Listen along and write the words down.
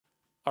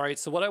All right,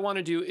 so what I want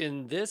to do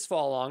in this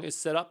follow along is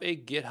set up a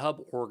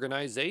GitHub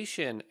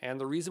organization. And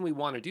the reason we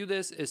want to do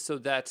this is so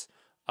that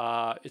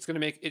it's going to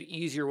make it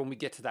easier when we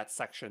get to that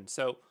section.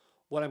 So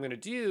what I'm going to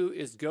do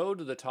is go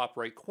to the top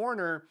right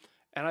corner,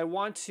 and I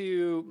want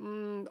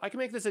to, I can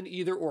make this an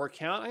either or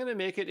account. I'm going to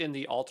make it in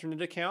the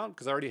alternate account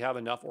because I already have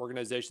enough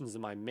organizations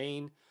in my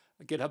main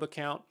GitHub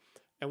account.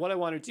 And what I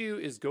want to do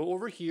is go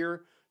over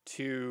here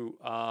to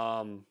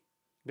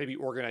maybe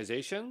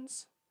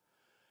organizations.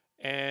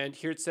 And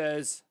here it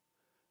says,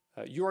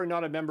 you are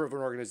not a member of an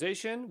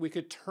organization. We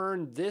could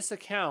turn this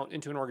account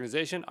into an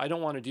organization. I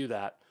don't want to do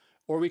that.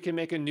 Or we can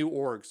make a new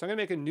org. So I'm going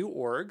to make a new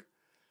org.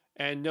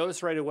 And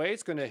notice right away,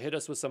 it's going to hit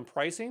us with some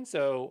pricing.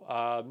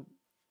 So,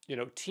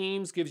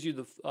 Teams gives you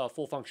the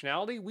full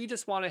functionality. We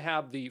just want to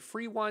have the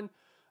free one,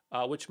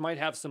 which might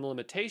have some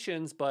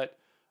limitations, but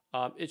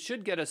it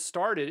should get us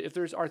started. If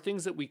there are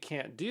things that we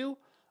can't do,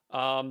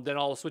 then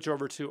I'll switch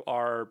over to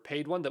our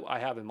paid one that I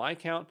have in my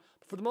account.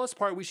 But for the most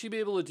part, we should be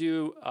able to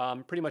do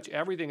pretty much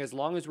everything as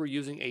long as we're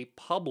using a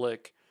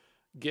public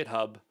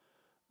GitHub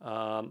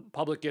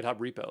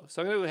repo.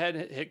 So I'm going to go ahead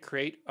and hit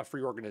create a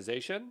free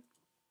organization.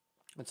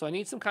 And so I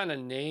need some kind of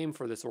name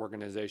for this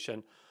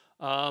organization.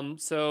 I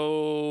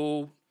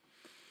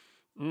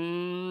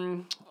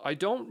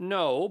don't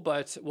know,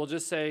 but we'll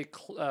just say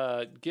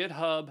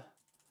GitHub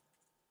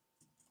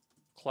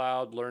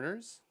Cloud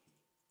Learners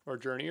or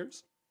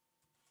Journeyers.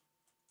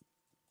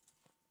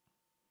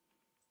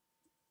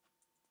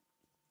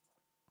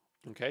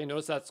 Okay,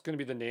 notice that's going to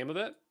be the name of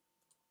it.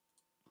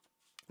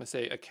 Let's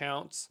say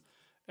accounts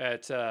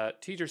at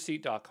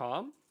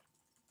teacherseat.com.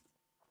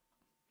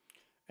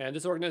 And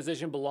this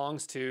organization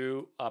belongs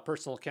to a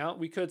personal account.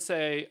 We could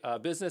say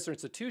business or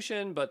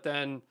institution, but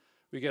then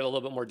we get a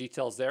little bit more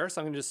details there.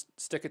 So I'm going to just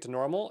stick it to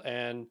normal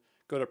and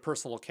go to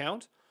personal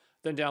account.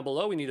 Then down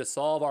below, we need to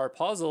solve our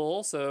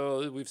puzzle.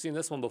 So we've seen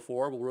this one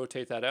before. We'll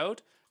rotate that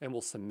out and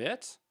we'll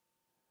submit.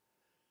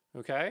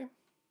 Okay.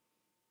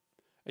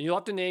 And you'll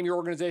have to name your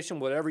organization,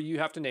 whatever you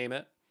have to name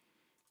it.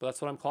 But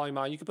that's what I'm calling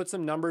mine. You can put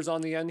some numbers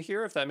on the end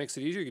here if that makes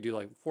it easier. You could do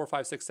like 4,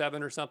 5, 6,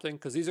 7 or something,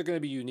 because these are going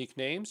to be unique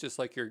names, just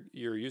like your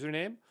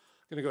username.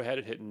 I'm going to go ahead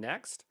and hit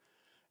next.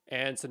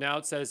 And so now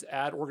it says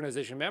add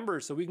organization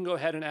members. So we can go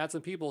ahead and add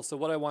some people. So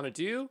what I want to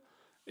do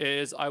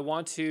is I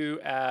want to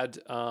add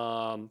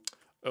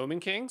Omen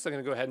King. So I'm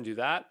going to go ahead and do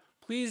that.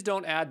 Please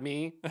don't add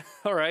me.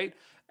 All right.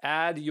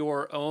 Add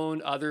your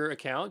own other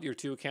account, your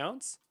 2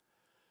 accounts.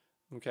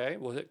 Okay.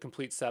 We'll hit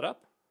complete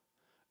setup.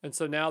 And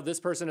so now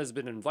this person has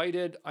been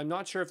invited. I'm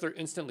not sure if they're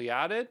instantly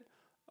added.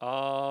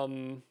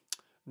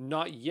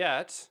 Not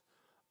yet,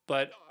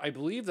 but I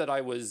believe that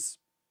I was,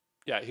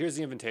 yeah, here's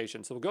the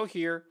invitation. So we'll go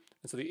here.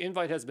 And so the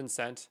invite has been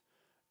sent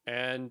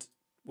and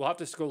we'll have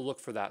to go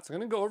look for that. So I'm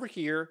going to go over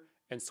here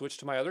and switch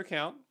to my other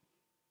account.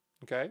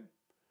 Okay.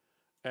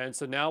 And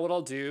so now what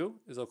I'll do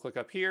is I'll click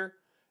up here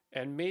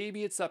and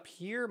maybe it's up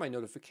here, my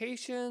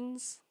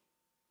notifications.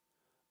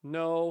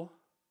 No.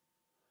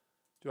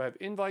 Do I have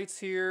invites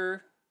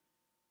here?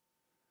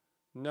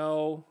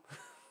 No.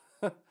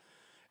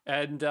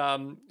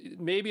 And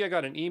maybe I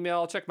got an email.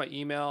 I'll check my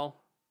email.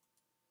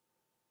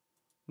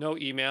 No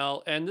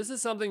email. And this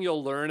is something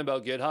you'll learn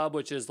about GitHub,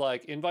 which is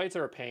like invites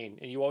are a pain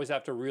and you always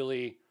have to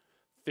really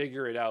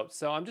figure it out.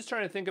 So I'm just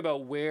trying to think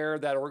about where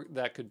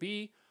that could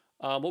be.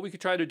 What we could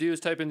try to do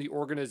is type in the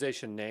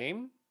organization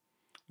name,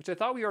 which I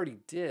thought we already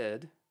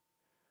did.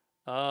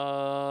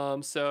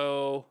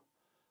 So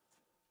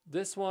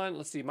this one,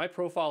 let's see, my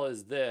profile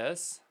is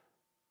this.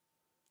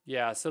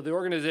 Yeah, so the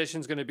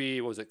organization is going to be,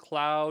 what was it,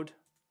 Cloud?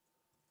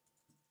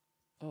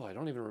 Oh, I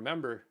don't even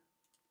remember.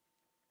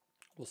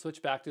 We'll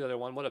switch back to the other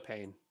one. What a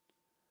pain.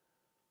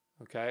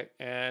 Okay,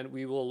 and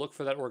we will look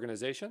for that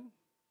organization.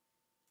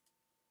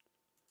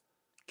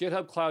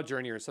 GitHub Cloud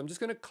Journeyers. So I'm just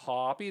going to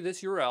copy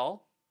this URL.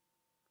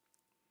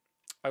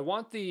 I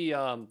want the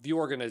view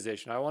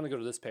organization. I want to go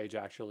to this page,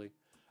 actually.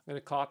 I'm going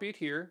to copy it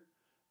here.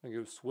 I'm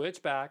going to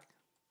switch back.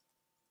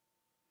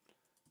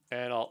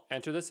 And I'll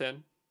enter this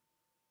in.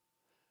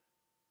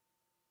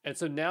 And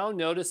so now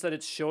notice that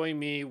it's showing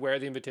me where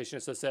the invitation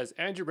is. So it says,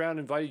 Andrew Brown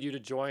invited you to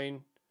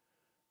join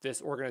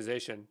this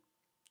organization.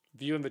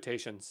 View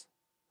invitations.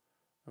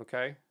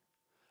 Okay.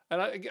 And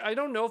I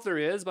don't know if there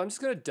is, but I'm just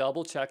going to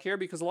double check here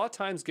because a lot of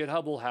times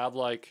GitHub will have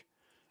like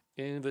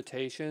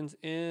invitations.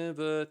 They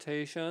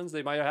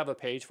might have a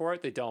page for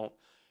it. They don't.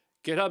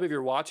 GitHub, if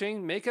you're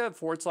watching, make a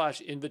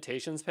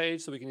 /invitations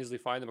page so we can easily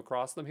find them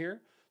across them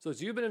here. So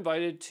as you've been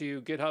invited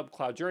to GitHub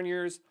Cloud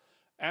Journeyers,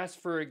 ask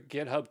for a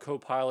GitHub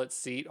Copilot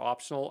seat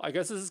optional. I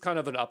guess this is kind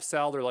of an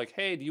upsell. They're like,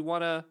 hey, do you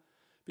want to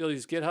be able to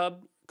use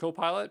GitHub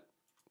Copilot?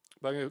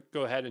 But I'm going to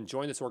go ahead and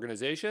join this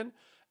organization.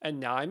 And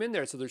now I'm in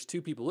there. So there's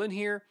 2 people in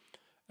here.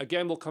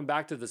 Again, we'll come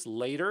back to this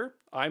later.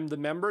 I'm the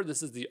member.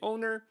 This is the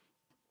owner.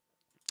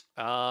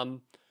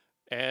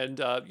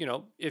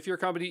 If your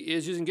company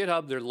is using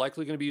GitHub, they're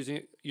likely going to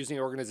be using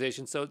an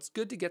organization. So it's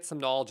good to get some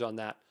knowledge on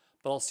that.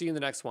 But I'll see you in the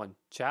next one.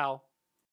 Ciao.